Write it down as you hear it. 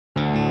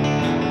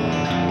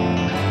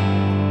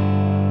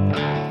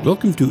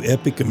Welcome to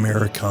Epic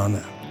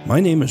Americana. My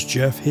name is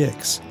Jeff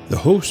Hicks, the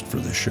host for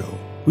the show.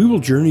 We will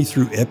journey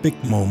through epic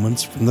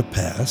moments from the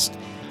past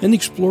and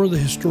explore the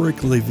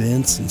historical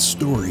events and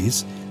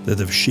stories that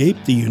have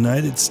shaped the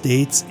United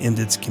States and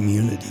its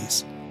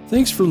communities.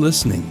 Thanks for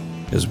listening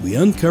as we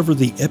uncover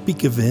the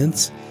epic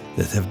events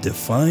that have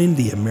defined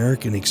the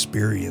American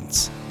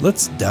experience.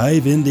 Let's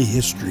dive into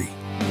history.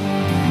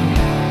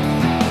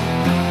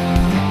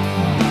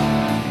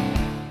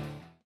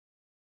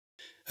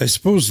 I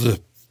suppose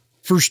the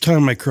first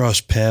time I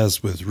crossed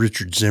paths with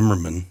Richard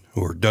Zimmerman,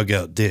 or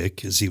Dugout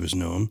Dick as he was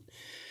known,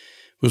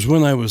 was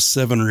when I was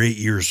 7 or 8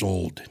 years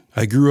old.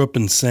 I grew up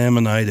in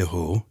Salmon,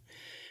 Idaho,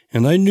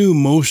 and I knew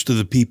most of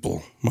the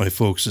people my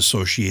folks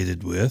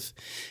associated with,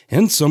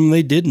 and some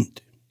they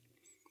didn't.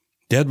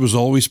 Dad was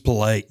always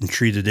polite and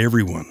treated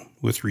everyone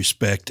with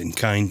respect and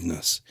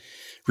kindness,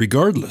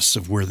 regardless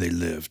of where they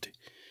lived,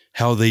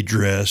 how they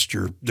dressed,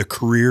 or the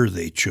career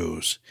they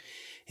chose,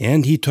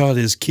 and he taught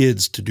his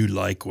kids to do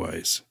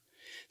likewise.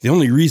 The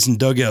only reason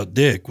Dugout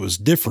Dick was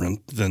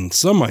different than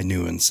some I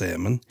knew in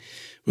Salmon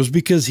was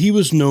because he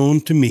was known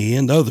to me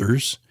and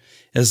others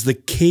as the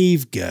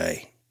cave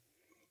guy.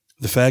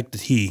 The fact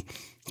that he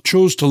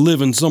chose to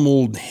live in some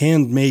old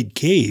handmade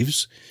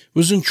caves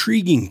was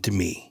intriguing to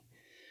me,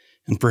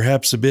 and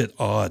perhaps a bit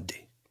odd.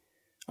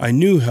 I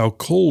knew how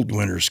cold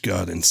winters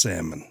got in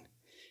Salmon.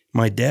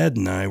 My dad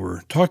and I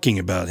were talking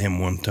about him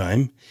one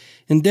time,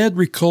 and Dad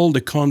recalled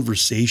a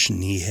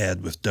conversation he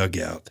had with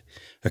Dugout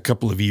a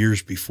couple of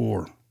years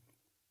before.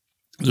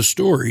 The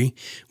story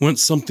went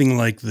something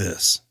like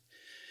this.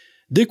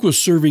 Dick was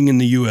serving in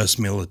the U.S.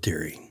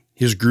 military.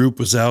 His group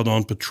was out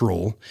on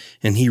patrol,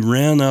 and he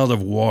ran out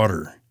of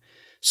water.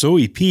 So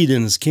he peed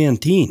in his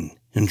canteen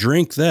and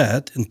drank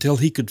that until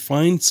he could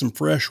find some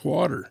fresh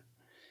water.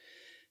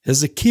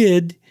 As a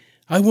kid,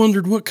 I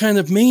wondered what kind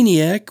of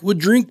maniac would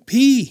drink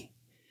pee.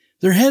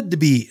 There had to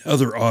be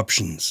other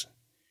options.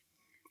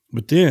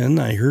 But then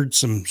I heard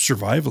some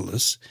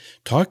survivalists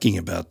talking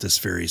about this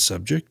very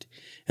subject,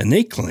 and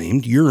they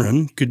claimed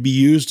urine could be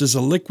used as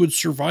a liquid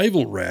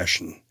survival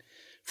ration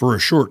for a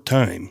short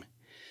time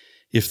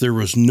if there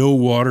was no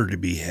water to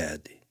be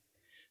had.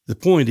 The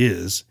point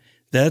is,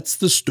 that's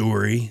the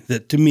story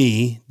that to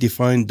me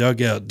defined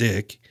Dugout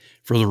Dick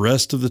for the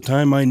rest of the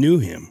time I knew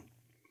him.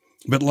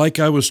 But like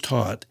I was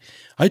taught,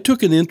 I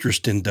took an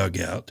interest in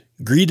Dugout,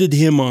 greeted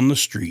him on the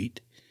street,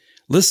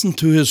 listened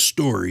to his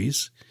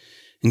stories,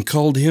 and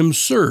called him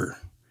Sir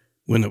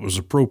when it was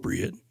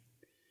appropriate.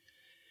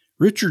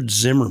 Richard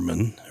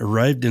Zimmerman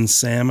arrived in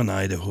Salmon,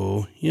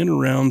 Idaho in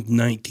around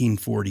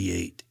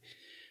 1948.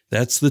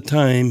 That's the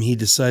time he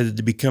decided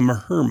to become a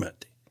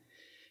hermit.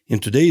 In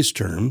today's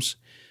terms,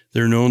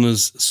 they're known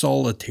as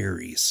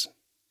solitaries.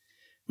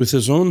 With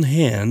his own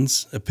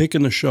hands, a pick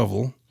and a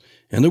shovel,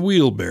 and a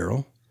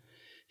wheelbarrow,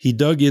 he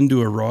dug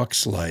into a rock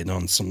slide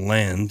on some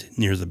land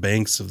near the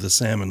banks of the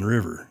Salmon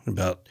River,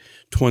 about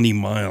 20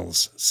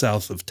 miles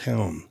south of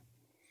town.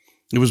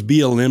 It was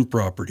BLM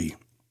property,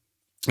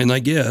 and I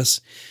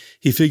guess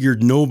he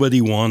figured nobody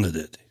wanted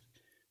it.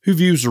 Who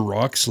views a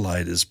rock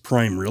slide as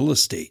prime real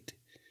estate?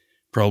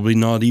 Probably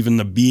not even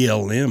the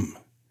BLM.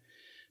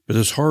 But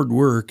his hard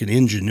work and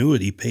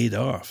ingenuity paid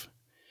off.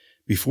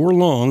 Before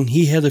long,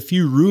 he had a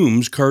few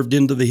rooms carved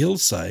into the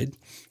hillside,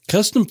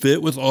 custom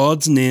fit with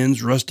odds and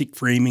ends, rustic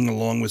framing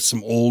along with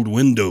some old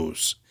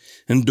windows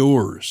and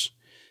doors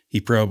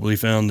he probably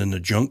found in a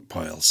junk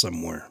pile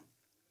somewhere.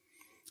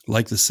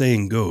 Like the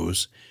saying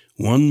goes,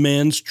 one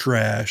man's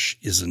trash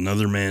is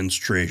another man's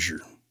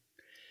treasure.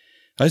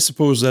 I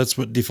suppose that's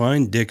what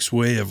defined Dick's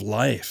way of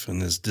life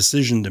and his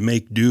decision to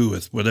make do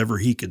with whatever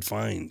he could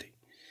find.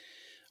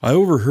 I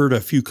overheard a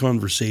few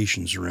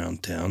conversations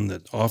around town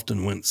that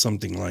often went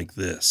something like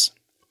this.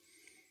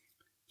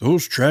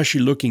 Those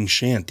trashy-looking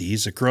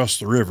shanties across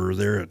the river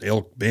there at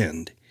Elk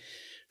Bend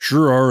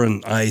sure are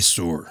an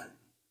eyesore.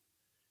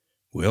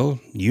 Well,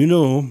 you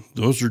know,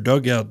 those are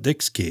Dugout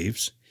Dick's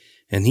caves,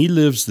 and he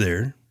lives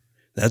there.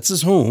 That's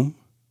his home.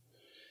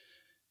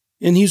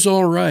 And he's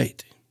all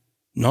right.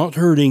 Not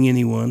hurting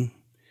anyone.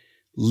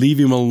 Leave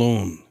him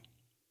alone.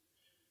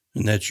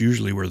 And that's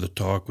usually where the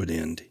talk would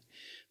end.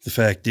 The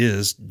fact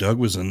is, Dick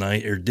was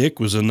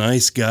a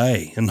nice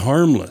guy and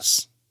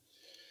harmless.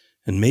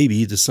 And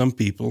maybe to some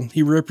people,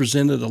 he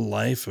represented a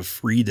life of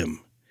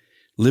freedom,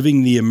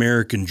 living the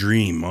American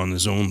dream on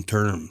his own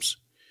terms.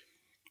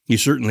 He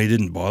certainly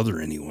didn't bother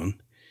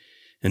anyone,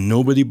 and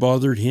nobody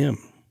bothered him,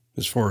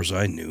 as far as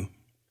I knew.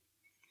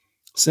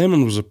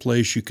 Salmon was a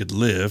place you could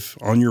live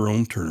on your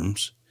own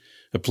terms,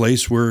 a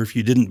place where if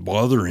you didn't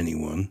bother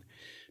anyone,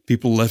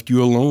 people left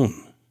you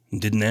alone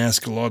and didn't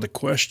ask a lot of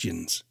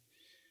questions.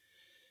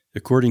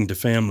 According to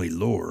family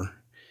lore,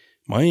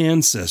 my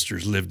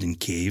ancestors lived in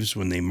caves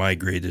when they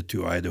migrated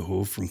to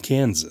Idaho from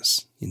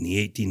Kansas in the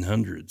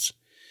 1800s.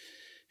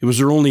 It was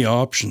their only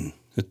option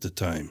at the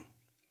time.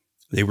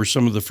 They were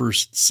some of the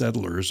first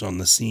settlers on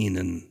the scene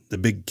in the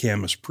Big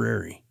Camas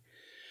Prairie.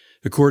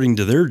 According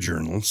to their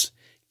journals,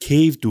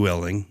 cave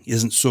dwelling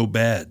isn't so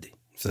bad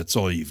if that's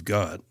all you've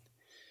got.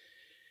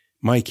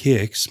 Mike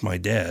Hicks, my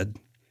dad,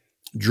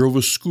 drove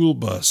a school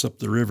bus up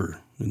the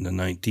river in the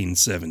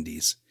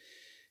 1970s.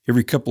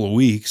 Every couple of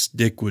weeks,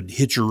 Dick would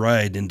hitch a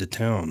ride into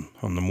town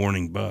on the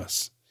morning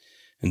bus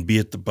and be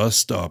at the bus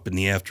stop in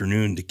the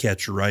afternoon to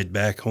catch a ride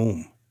back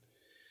home.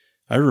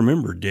 I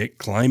remember Dick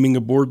climbing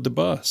aboard the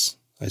bus.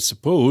 I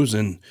suppose,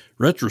 in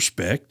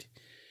retrospect,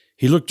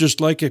 he looked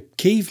just like a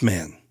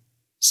caveman,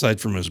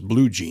 aside from his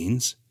blue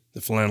jeans,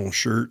 the flannel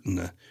shirt, and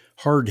the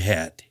hard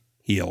hat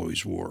he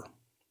always wore.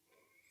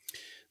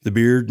 The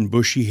beard and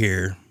bushy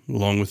hair,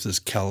 along with his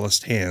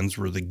calloused hands,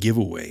 were the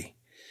giveaway.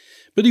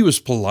 But he was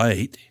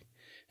polite,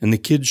 and the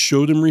kids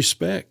showed him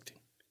respect.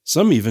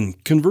 Some even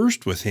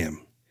conversed with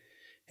him,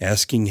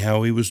 asking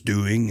how he was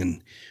doing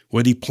and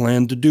what he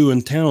planned to do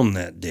in town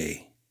that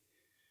day.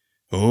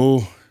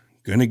 "Oh,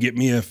 gonna get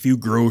me a few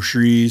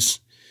groceries,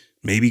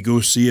 maybe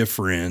go see a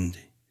friend,"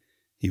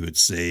 he would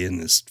say in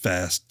this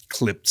fast,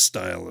 clipped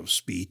style of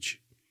speech.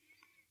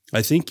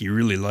 I think he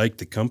really liked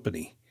the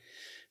company,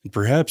 and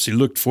perhaps he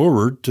looked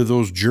forward to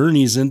those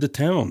journeys into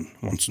town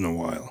once in a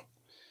while.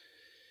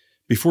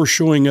 Before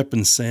showing up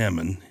in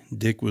Salmon,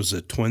 Dick was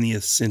a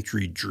 20th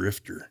century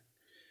drifter.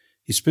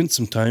 He spent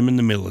some time in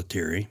the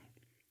military.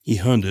 He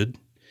hunted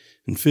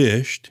and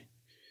fished,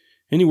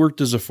 and he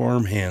worked as a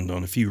farmhand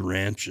on a few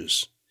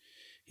ranches.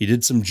 He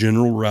did some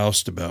general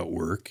roustabout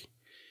work,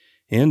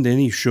 and then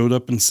he showed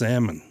up in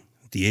Salmon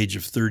at the age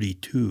of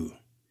 32.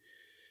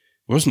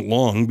 It wasn't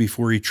long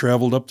before he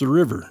traveled up the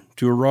river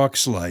to a rock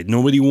slide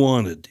nobody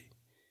wanted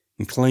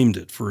and claimed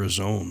it for his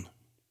own.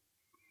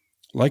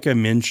 Like I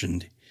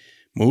mentioned,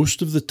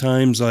 most of the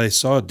times I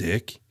saw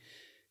Dick,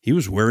 he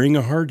was wearing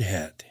a hard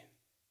hat,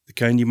 the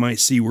kind you might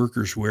see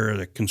workers wear at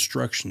a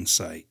construction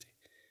site.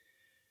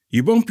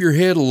 "You bump your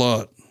head a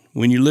lot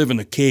when you live in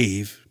a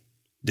cave,"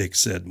 Dick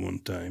said one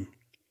time.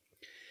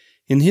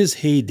 In his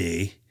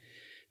heyday,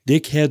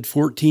 Dick had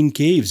 14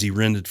 caves he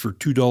rented for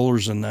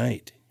 $2 a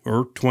night,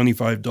 or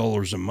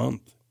 $25 a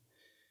month.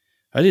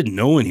 I didn't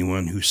know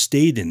anyone who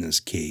stayed in his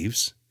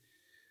caves.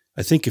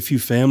 I think a few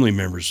family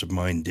members of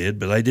mine did,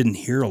 but I didn't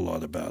hear a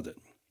lot about it.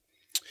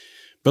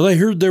 But I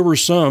heard there were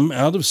some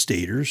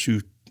out-of-staters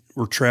who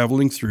were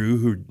traveling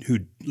through who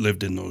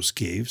lived in those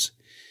caves.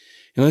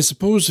 And I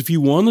suppose if you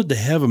wanted to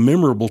have a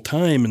memorable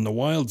time in the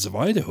wilds of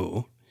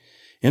Idaho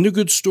and a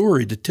good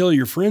story to tell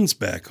your friends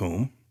back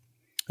home,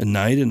 a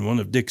night in one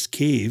of Dick's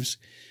caves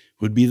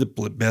would be the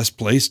best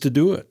place to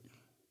do it.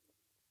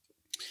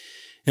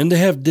 And to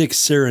have Dick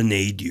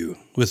serenade you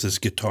with his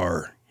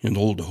guitar and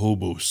old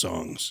hobo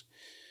songs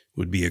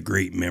would be a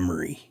great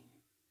memory.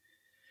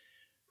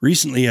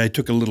 Recently, I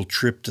took a little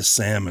trip to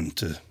Salmon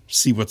to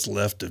see what's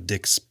left of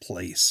Dick's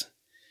place.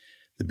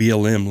 The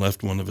BLM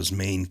left one of his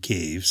main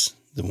caves,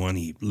 the one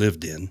he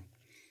lived in,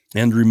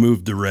 and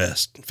removed the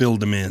rest, filled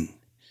them in.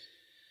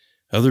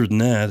 Other than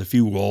that, a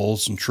few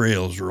walls and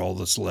trails are all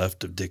that's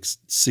left of Dick's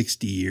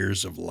 60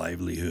 years of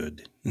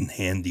livelihood and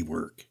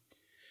handiwork.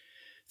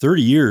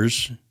 30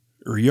 yards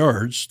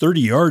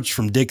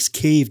from Dick's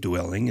cave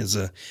dwelling is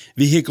a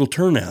vehicle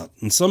turnout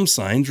and some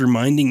signs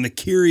reminding the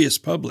curious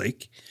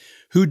public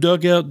who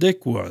Dugout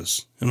Dick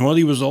was and what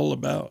he was all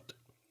about.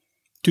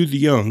 To the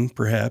young,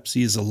 perhaps,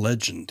 he is a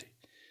legend.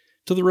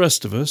 To the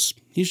rest of us,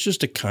 he's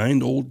just a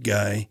kind old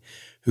guy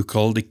who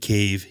called a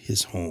cave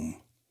his home.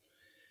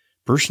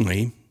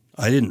 Personally,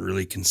 I didn't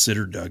really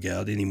consider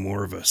Dugout any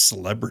more of a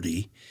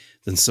celebrity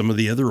than some of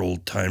the other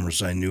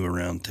old-timers I knew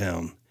around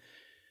town,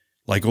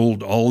 like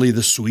old Ollie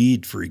the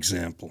Swede, for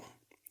example,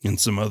 and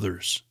some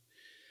others.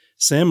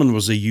 Salmon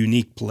was a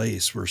unique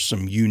place where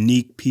some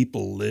unique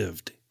people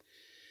lived,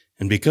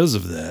 and because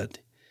of that,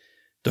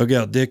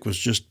 Dugout Dick was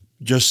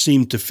just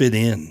seemed to fit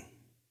in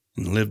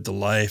and lived the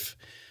life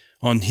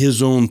on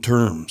his own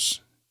terms.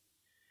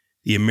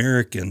 The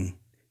American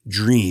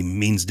dream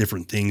means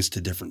different things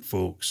to different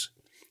folks.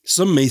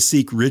 Some may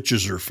seek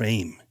riches or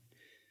fame.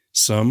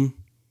 Some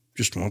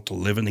just want to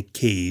live in a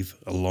cave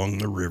along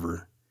the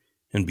river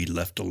and be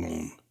left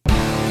alone.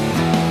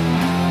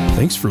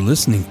 Thanks for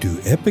listening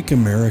to Epic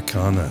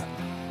Americana,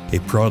 a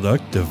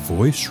product of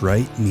Voice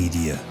Right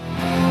Media.